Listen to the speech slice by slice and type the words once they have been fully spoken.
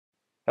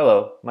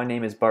Hello, my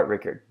name is Bart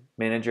Rickard,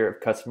 Manager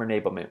of Customer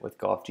Enablement with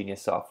Golf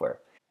Genius Software.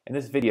 In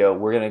this video,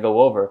 we're going to go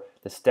over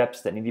the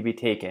steps that need to be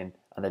taken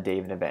on the day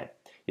of an event.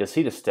 You'll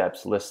see the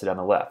steps listed on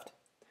the left.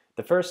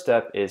 The first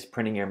step is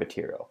printing your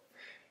material.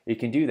 You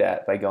can do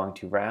that by going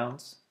to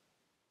Rounds,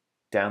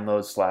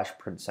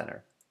 Download/Print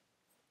Center.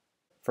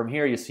 From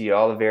here, you'll see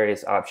all the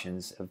various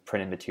options of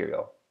printed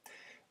material.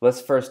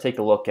 Let's first take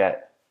a look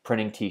at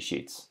printing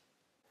T-sheets.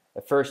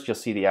 At first, you'll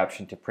see the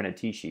option to print a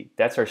T-sheet.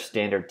 That's our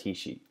standard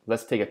T-sheet.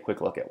 Let's take a quick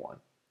look at one.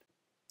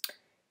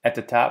 At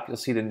the top, you'll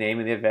see the name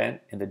of the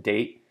event and the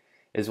date,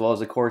 as well as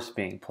the course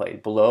being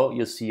played. Below,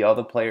 you'll see all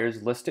the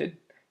players listed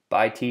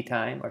by tee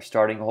time or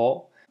starting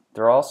hole.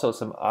 There are also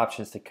some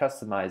options to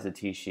customize the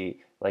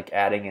T-sheet, like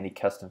adding any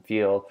custom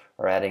field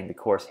or adding the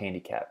course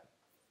handicap.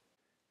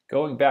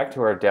 Going back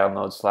to our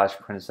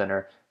Download/Print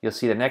Center, you'll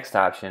see the next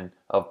option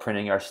of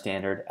printing our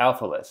standard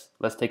alpha list.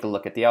 Let's take a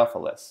look at the alpha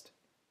list.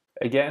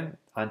 Again,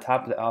 on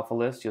top of the alpha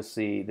list, you'll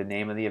see the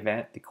name of the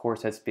event, the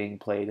course that's being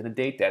played, and the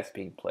date that's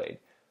being played.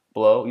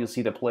 Below, you'll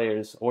see the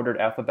players ordered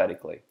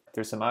alphabetically.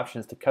 There's some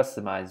options to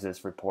customize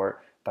this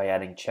report by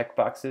adding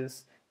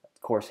checkboxes,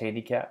 course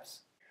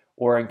handicaps,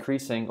 or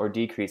increasing or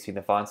decreasing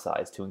the font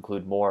size to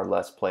include more or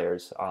less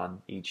players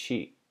on each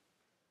sheet.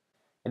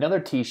 Another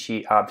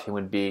T-sheet option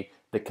would be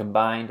the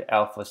combined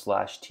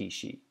alpha/T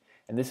sheet.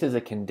 And this is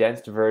a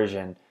condensed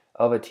version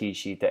of a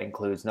T-sheet that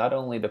includes not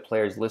only the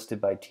players listed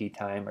by tee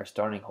time or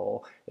starting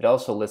hole, it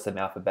also lists them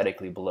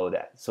alphabetically below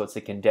that. So it's a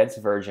condensed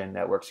version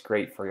that works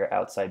great for your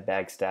outside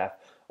bag staff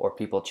or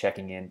people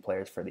checking in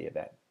players for the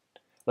event.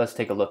 Let's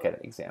take a look at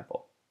an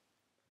example.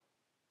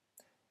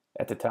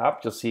 At the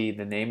top, you'll see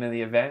the name of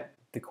the event,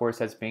 the course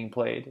that's being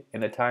played,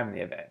 and the time of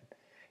the event.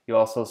 You'll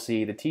also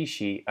see the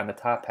T-sheet on the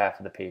top half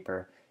of the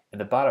paper,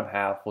 and the bottom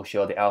half will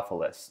show the alpha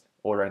list,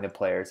 ordering the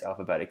players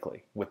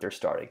alphabetically with their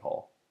starting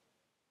hole.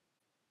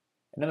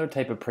 Another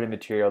type of printed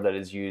material that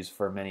is used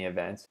for many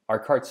events are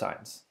cart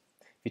signs.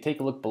 If you take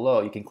a look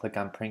below, you can click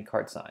on Print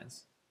Cart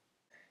Signs.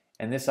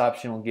 And this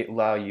option will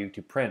allow you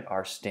to print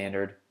our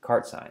standard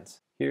cart signs.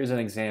 Here's an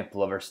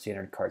example of our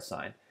standard cart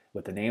sign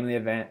with the name of the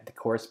event, the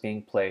course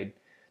being played,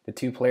 the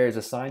two players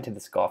assigned to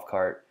this golf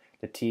cart,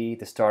 the tee,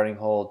 the starting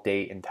hole,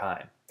 date, and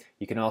time.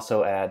 You can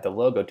also add the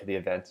logo to the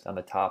event on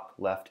the top,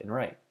 left, and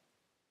right.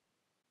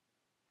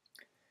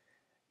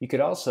 You could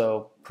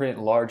also print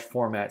large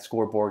format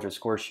scoreboards or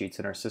score sheets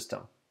in our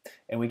system.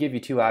 And we give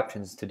you two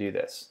options to do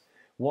this.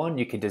 One,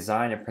 you can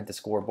design and print the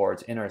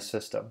scoreboards in our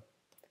system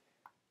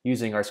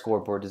using our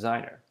scoreboard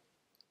designer.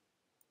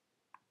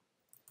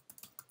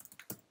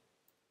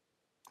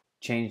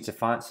 Change the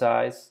font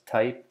size,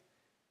 type,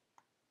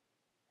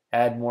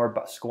 add more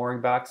scoring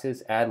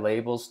boxes, add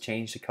labels,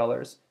 change the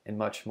colors, and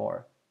much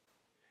more.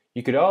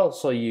 You could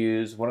also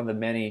use one of the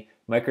many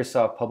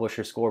Microsoft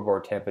Publisher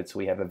scoreboard templates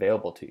we have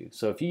available to you.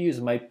 So if you use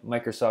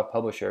Microsoft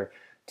Publisher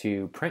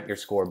to print your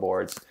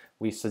scoreboards,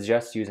 we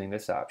suggest using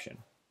this option.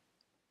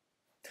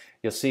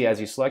 You'll see as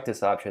you select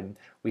this option,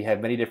 we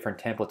have many different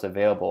templates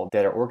available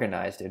that are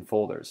organized in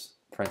folders.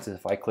 For instance,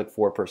 if I click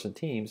 4-person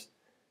teams,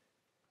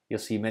 you'll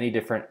see many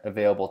different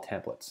available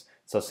templates.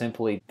 So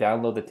simply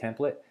download the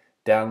template,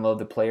 download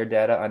the player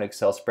data on an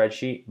Excel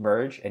spreadsheet,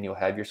 merge, and you'll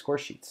have your score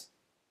sheets.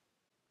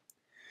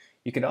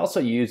 You can also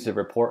use the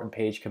Report and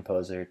Page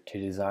Composer to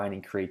design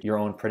and create your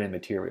own printed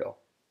material.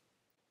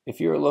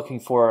 If you're looking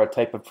for a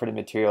type of printed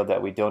material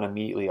that we don't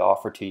immediately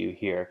offer to you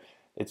here,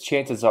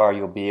 chances are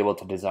you'll be able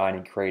to design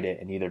and create it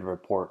in either the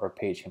Report or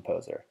Page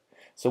Composer.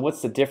 So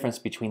what's the difference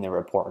between the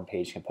Report and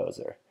Page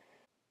Composer?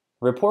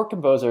 Report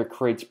Composer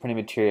creates printed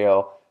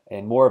material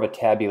in more of a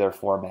tabular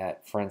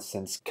format, for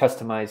instance,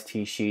 customized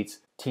T-sheets,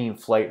 team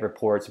flight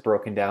reports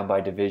broken down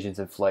by divisions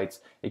and flights.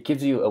 It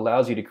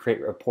allows you to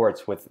create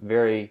reports with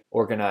very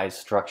organized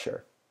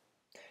structure.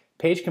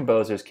 Page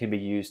composers can be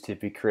used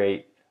to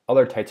create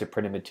other types of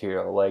printed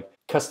material like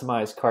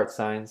customized cart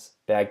signs,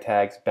 bag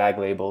tags, bag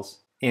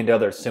labels, and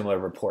other similar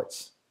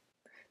reports.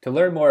 To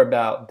learn more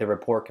about the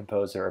Report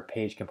Composer or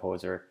Page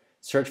Composer,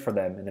 search for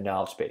them in the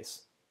knowledge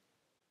base.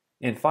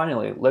 And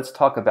finally, let's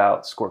talk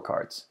about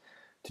scorecards.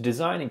 To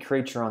design and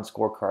create your own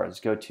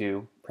scorecards, go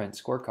to Print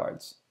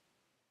Scorecards.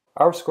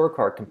 Our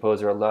scorecard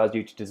composer allows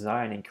you to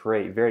design and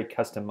create very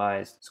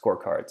customized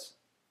scorecards.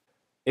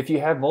 If you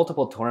have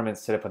multiple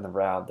tournaments set up in the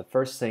round, the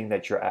first thing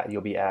that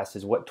you'll be asked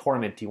is what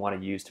tournament do you want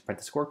to use to print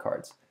the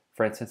scorecards?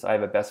 For instance, I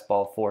have a best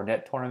ball 4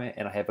 net tournament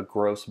and I have a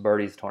gross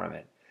birdies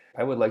tournament.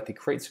 I would like to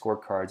create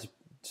scorecards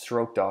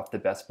stroked off the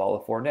best ball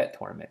of 4 net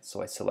tournament,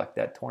 so I select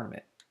that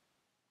tournament.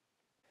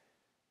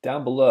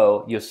 Down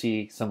below, you'll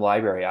see some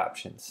library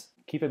options.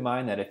 Keep in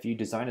mind that if you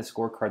design a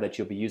scorecard that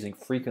you'll be using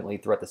frequently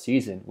throughout the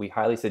season, we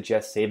highly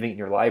suggest saving it in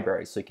your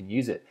library so you can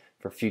use it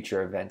for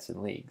future events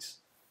and leagues.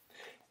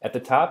 At the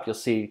top, you'll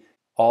see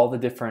all the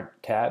different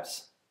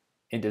tabs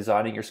in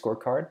designing your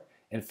scorecard.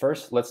 And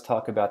first, let's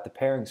talk about the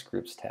Pairings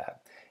Groups tab.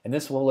 And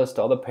this will list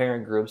all the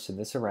pairing groups in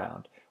this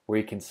round, where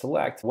you can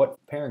select what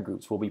pairing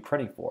groups we'll be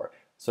printing for.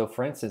 So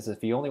for instance,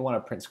 if you only want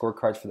to print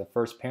scorecards for the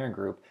first pairing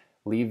group,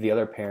 leave the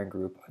other pairing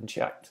group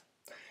unchecked.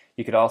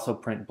 You could also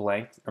print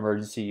blank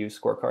emergency use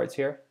scorecards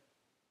here.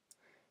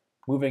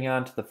 Moving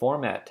on to the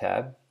Format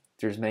tab,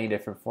 there's many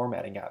different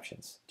formatting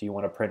options. Do you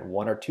want to print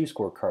 1 or 2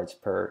 scorecards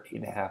per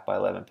 8.5 by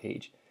 11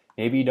 page?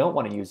 Maybe you don't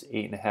want to use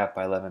 8.5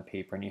 by 11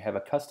 paper and you have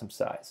a custom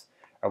size.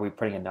 Are we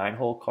printing a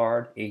 9-hole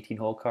card,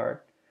 18-hole card?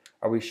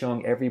 Are we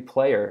showing every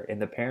player in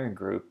the parent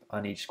group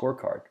on each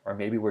scorecard? Or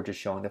maybe we're just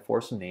showing the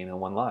foursome name in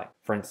one line.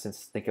 For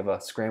instance, think of a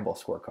scramble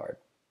scorecard.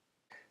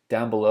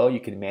 Down below, you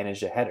can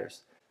manage the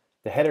headers.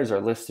 The headers are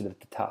listed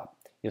at the top.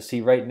 You'll see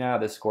right now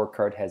this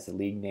scorecard has the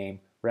league name,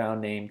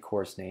 round name,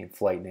 course name,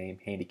 flight name,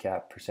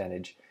 handicap,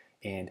 percentage,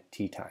 and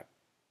tee time.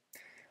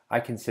 I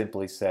can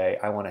simply say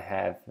I want to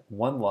have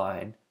one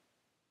line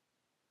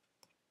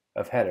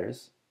of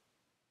headers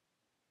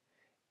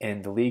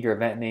and the league or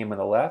event name on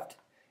the left,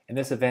 and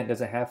this event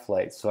doesn't have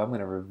flight, so I'm going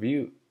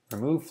to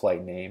remove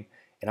flight name,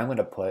 and I'm going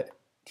to put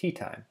tee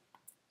time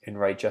and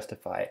right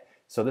justify it.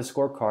 So this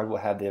scorecard will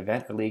have the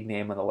event or league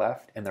name on the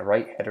left, and the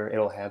right header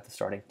it'll have the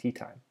starting tee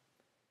time.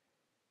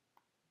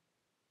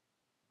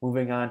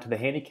 Moving on to the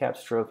handicap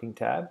stroking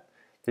tab,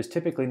 there's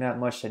typically not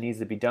much that needs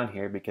to be done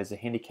here because the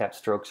handicap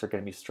strokes are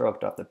going to be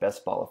stroked off the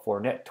best ball of 4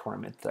 net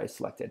tournament that I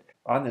selected.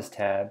 On this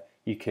tab,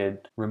 you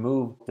could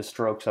remove the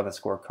strokes on the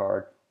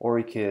scorecard, or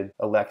you could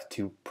elect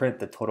to print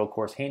the total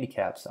course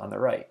handicaps on the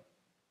right.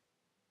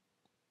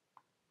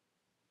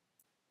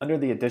 Under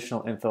the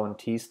additional info and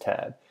tees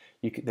tab,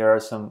 there are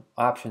some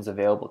options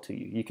available to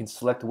you. You can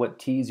select what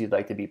tees you'd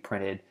like to be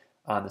printed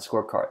on the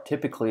scorecard.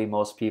 Typically,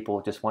 most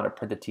people just want to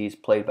print the tees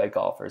played by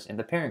golfers in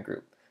the parent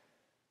group.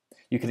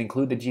 You can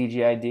include the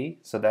GGID,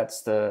 so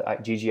that's the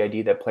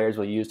GGID that players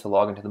will use to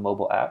log into the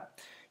mobile app.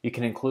 You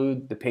can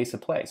include the pace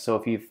of play. So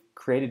if you've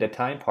created a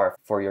time par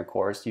for your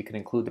course, you can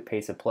include the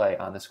pace of play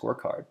on the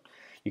scorecard.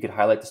 You could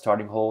highlight the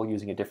starting hole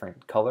using a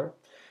different color.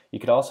 You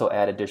could also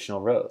add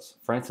additional rows.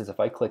 For instance, if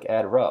I click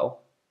Add Row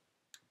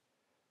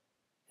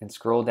and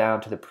scroll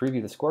down to the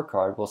preview of the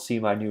scorecard, we'll see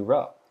my new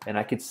row. And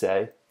I could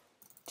say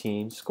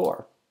Team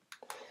Score.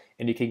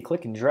 And you can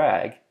click and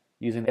drag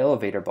using the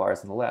elevator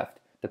bars on the left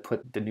to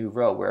put the new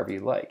row wherever you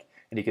like.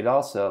 And you could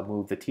also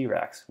move the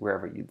T-Racks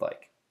wherever you'd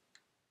like.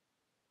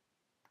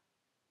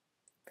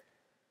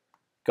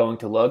 Going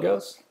to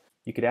logos,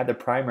 you could add the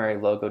primary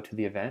logo to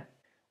the event,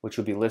 which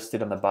will be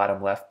listed on the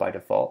bottom left by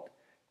default.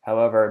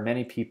 However,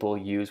 many people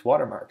use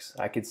watermarks.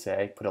 I could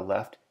say put a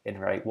left and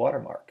right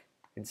watermark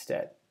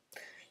instead.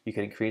 You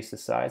can increase the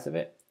size of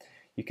it.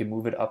 You can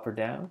move it up or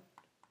down.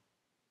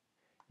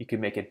 You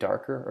can make it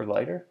darker or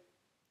lighter.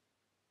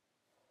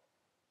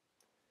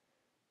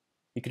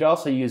 You could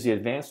also use the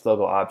advanced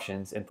logo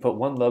options and put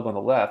one logo on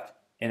the left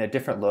and a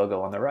different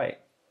logo on the right.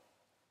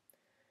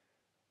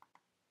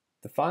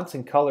 The Fonts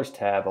and Colors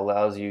tab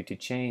allows you to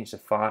change the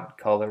font,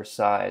 color,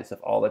 size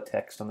of all the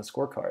text on the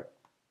scorecard.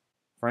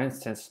 For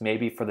instance,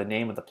 maybe for the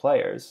name of the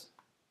players,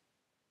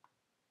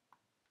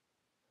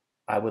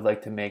 I would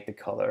like to make the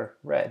color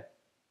red.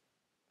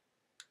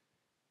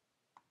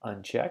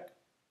 Uncheck.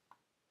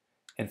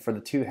 And for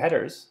the 2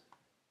 headers,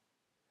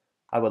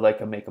 I would like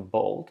to make them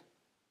bold.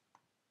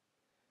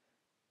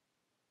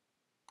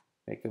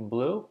 Make them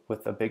blue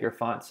with a bigger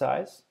font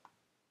size.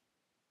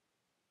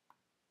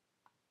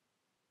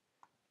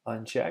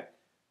 Uncheck.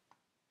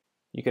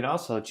 You can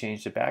also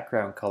change the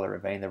background color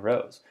of any of the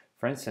rows.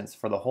 For instance,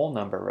 for the whole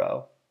number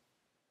row,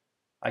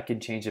 I can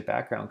change the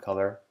background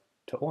color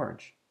to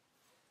orange.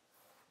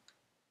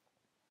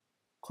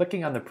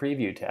 Clicking on the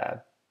Preview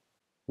tab,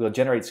 we'll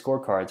generate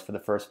scorecards for the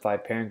first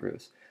 5 parent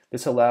groups.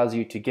 This allows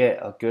you to get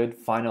a good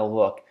final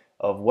look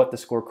of what the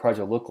scorecards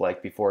will look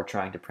like before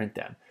trying to print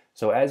them.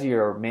 So as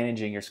you're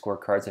managing your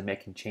scorecards and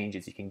making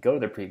changes, you can go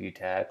to the Preview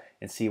tab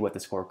and see what the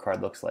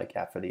scorecard looks like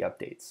after the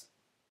updates.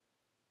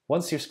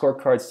 Once your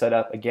scorecard's set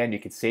up, again, you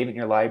can save it in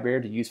your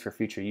library to use for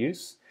future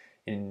use,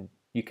 and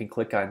you can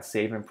click on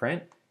Save and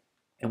Print,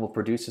 and we'll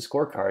produce the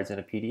scorecards in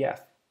a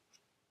PDF.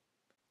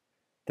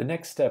 The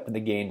next step in the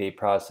game day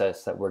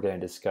process that we're going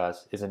to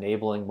discuss is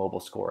enabling mobile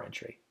score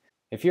entry.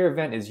 If your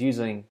event is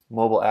using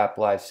mobile app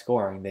live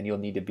scoring, then you'll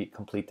need to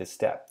complete this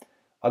step.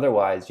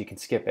 Otherwise, you can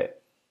skip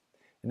it.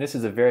 And this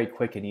is a very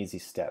quick and easy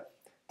step.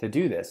 To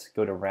do this,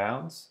 go to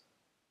Rounds,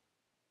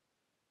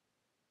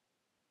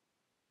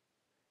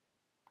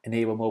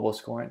 Enable Mobile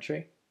Score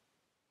Entry.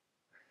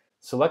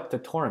 Select the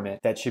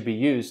tournament that should be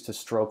used to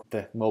stroke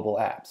the mobile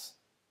apps.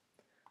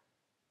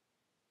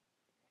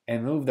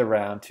 And move the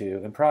round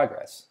to In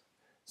Progress.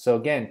 So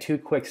again, 2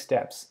 quick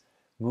steps.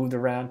 Move the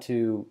round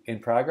to In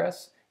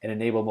Progress and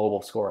enable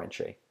mobile score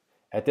entry.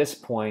 At this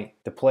point,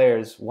 the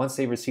players, once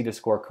they receive a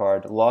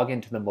scorecard, log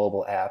into the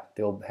mobile app,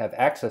 they'll have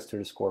access to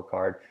the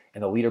scorecard,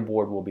 and the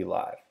leaderboard will be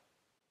live.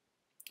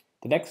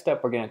 The next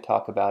step we're going to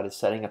talk about is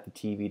setting up the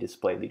TV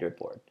display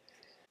leaderboard.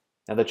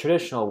 Now, the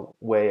traditional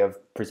way of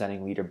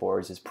presenting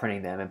leaderboards is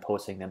printing them and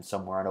posting them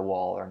somewhere on a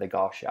wall or in a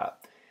golf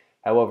shop.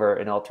 However,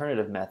 an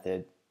alternative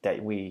method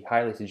that we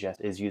highly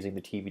suggest is using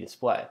the TV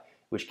display,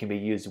 which can be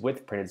used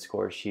with printed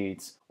score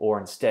sheets or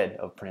instead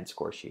of printed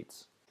score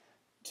sheets.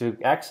 To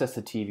access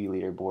the TV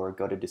leaderboard,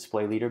 go to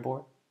Display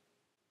Leaderboard,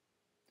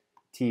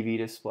 TV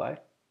Display,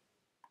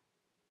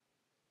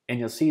 and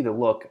you'll see the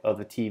look of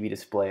the TV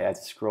display as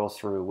it scrolls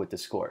through with the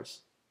scores.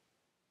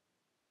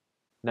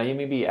 Now you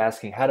may be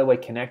asking, how do I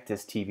connect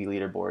this TV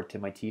leaderboard to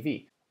my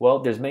TV? Well,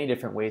 there's many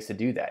different ways to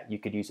do that. You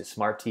could use a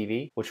smart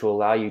TV, which will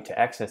allow you to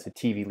access a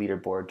TV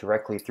leaderboard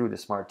directly through the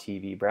smart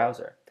TV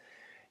browser.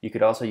 You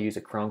could also use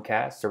a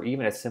Chromecast or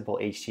even a simple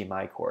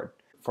HDMI cord.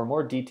 For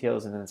more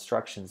details and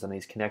instructions on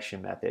these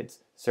connection methods,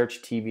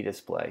 search TV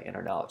display in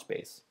our knowledge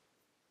base.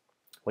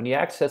 When you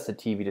access the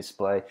TV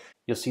display,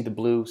 you'll see the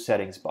blue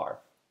settings bar.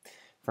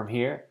 From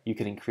here, you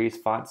can increase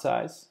font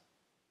size.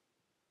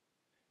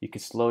 You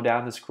can slow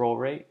down the scroll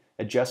rate,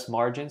 adjust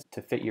margins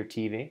to fit your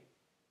TV.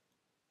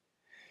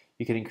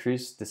 You can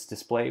increase this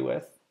display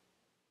width.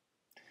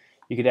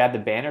 You could add the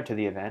banner to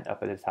the event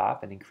up at the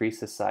top and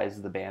increase the size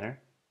of the banner.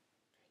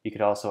 You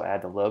could also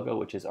add the logo,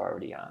 which is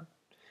already on.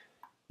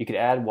 You could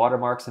add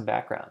watermarks and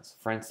backgrounds.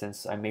 For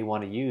instance, I may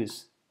want to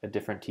use a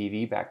different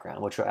TV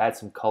background, which will add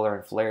some color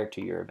and flair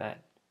to your event.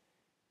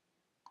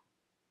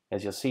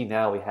 As you'll see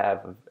now, we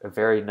have a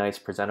very nice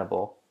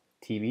presentable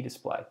TV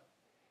display.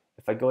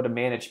 If I go to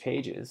Manage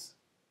Pages,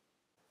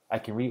 I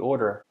can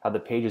reorder how the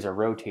pages are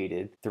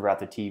rotated throughout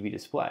the TV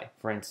display.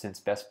 For instance,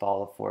 Best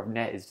Ball of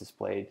Net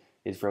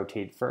is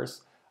rotated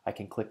first. I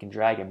can click and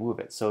drag and move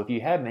it. So if you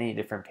have many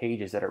different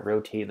pages that are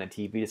rotated in the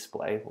TV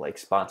display, like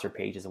sponsor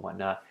pages and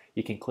whatnot,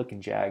 you can click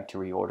and drag to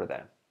reorder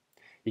them.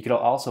 You could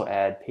also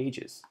add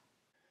pages.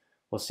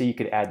 We'll see you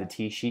could add the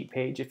T-sheet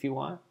page if you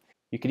want.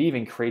 You could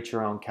even create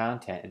your own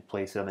content and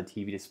place it on the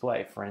TV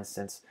display. For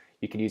instance,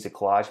 you could use a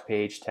collage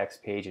page,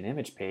 text page, and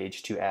image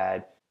page to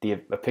add the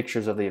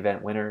pictures of the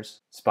event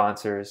winners,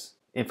 sponsors,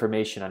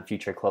 information on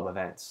future club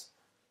events.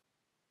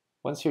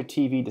 Once your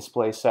TV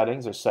display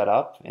settings are set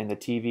up and the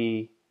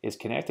TV is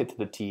connected to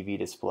the TV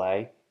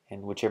display,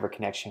 and whichever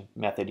connection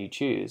method you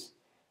choose,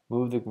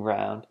 move the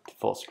round to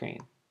full screen.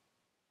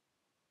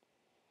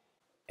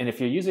 And if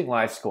you're using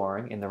live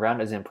scoring and the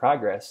round is in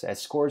progress,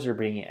 as scores are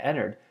being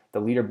entered,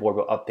 the leaderboard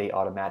will update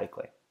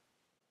automatically.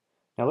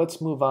 Now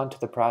let's move on to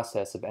the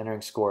process of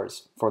entering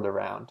scores for the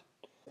round.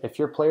 If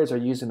your players are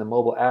using the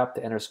mobile app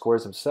to enter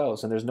scores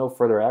themselves, then there's no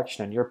further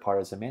action on your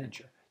part as a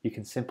manager. You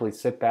can simply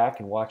sit back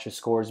and watch the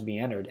scores be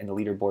entered and the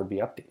leaderboard be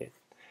updated.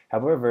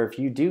 However, if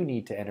you do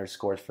need to enter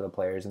scores for the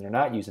players and they're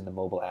not using the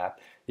mobile app,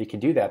 you can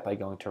do that by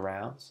going to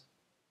Rounds,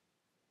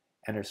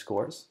 Enter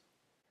Scores.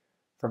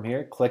 From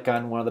here, click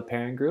on one of the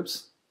pairing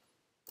groups,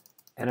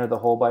 enter the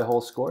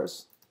hole-by-hole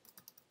scores.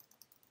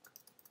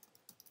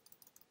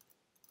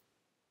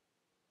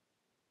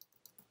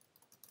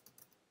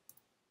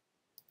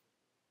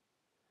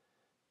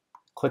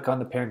 Click on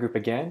the parent group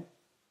again,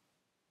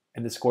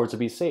 and the scores will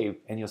be saved,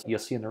 and you'll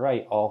see on the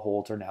right, all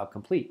holds are now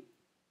complete.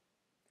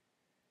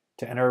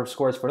 To enter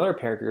scores for another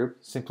parent group,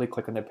 simply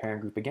click on the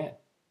parent group again.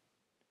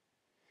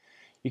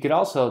 You can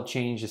also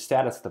change the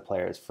status of the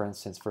players. For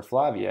instance, for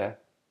Flavia,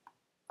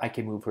 I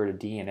can move her to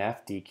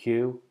DNF,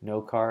 DQ,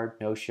 no card,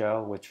 no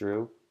show,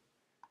 withdrew,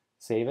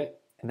 save it,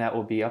 and that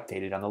will be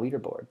updated on the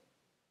leaderboard.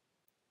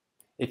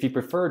 If you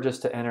prefer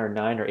just to enter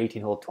 9 or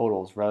 18 hole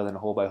totals rather than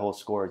hole-by-hole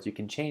scores, you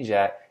can change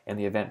that in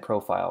the event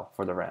profile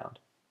for the round.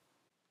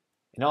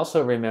 And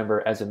also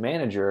remember, as a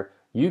manager,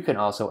 you can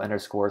also enter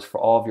scores for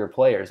all of your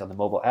players on the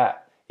mobile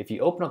app. If you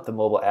open up the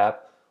mobile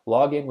app,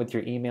 log in with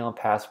your email and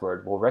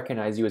password, will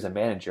recognize you as a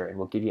manager and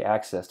will give you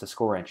access to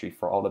score entry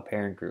for all the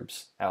parent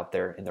groups out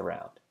there in the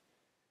round.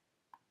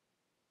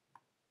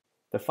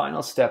 The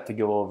final step to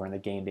go over in the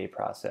game day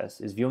process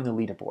is viewing the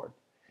leaderboard.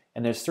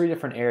 And there's 3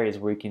 different areas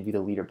where you can view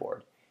the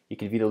leaderboard. You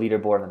can view the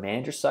leaderboard on the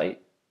manager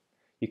site,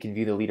 you can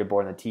view the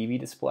leaderboard on the TV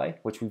display,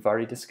 which we've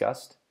already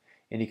discussed,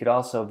 and you could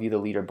also view the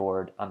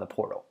leaderboard on the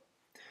portal.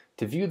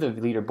 To view the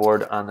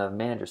leaderboard on the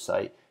manager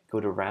site,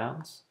 go to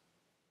Rounds,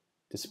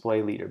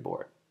 Display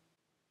Leaderboard.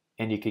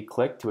 And you could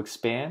click to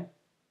expand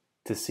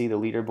to see the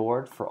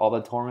leaderboard for all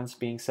the tournaments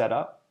being set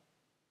up.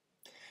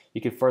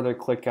 You could further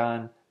click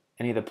on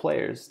any of the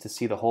players to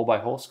see the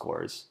hole-by-hole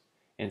scores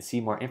and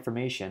see more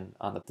information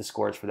on the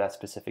scores for that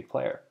specific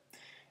player.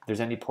 If there's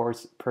any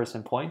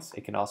person points,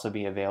 it can also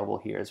be available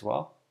here as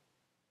well.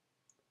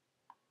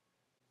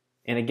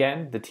 And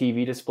again, the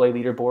TV display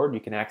leaderboard you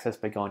can access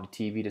by going to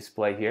TV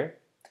display here.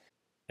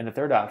 And the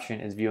third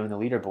option is viewing the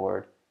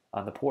leaderboard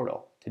on the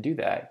portal. To do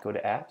that, go to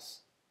Apps,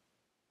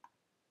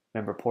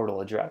 Member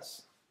Portal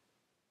Address,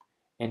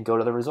 and go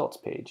to the results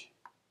page.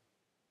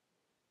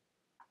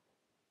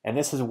 And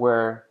this is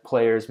where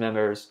players,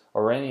 members,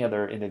 or any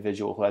other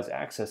individual who has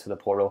access to the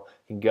portal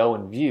can go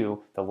and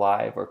view the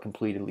live or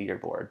completed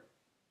leaderboard.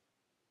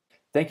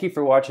 Thank you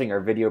for watching our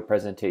video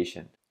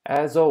presentation.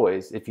 As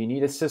always, if you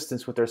need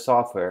assistance with our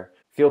software,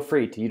 feel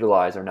free to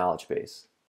utilize our knowledge base.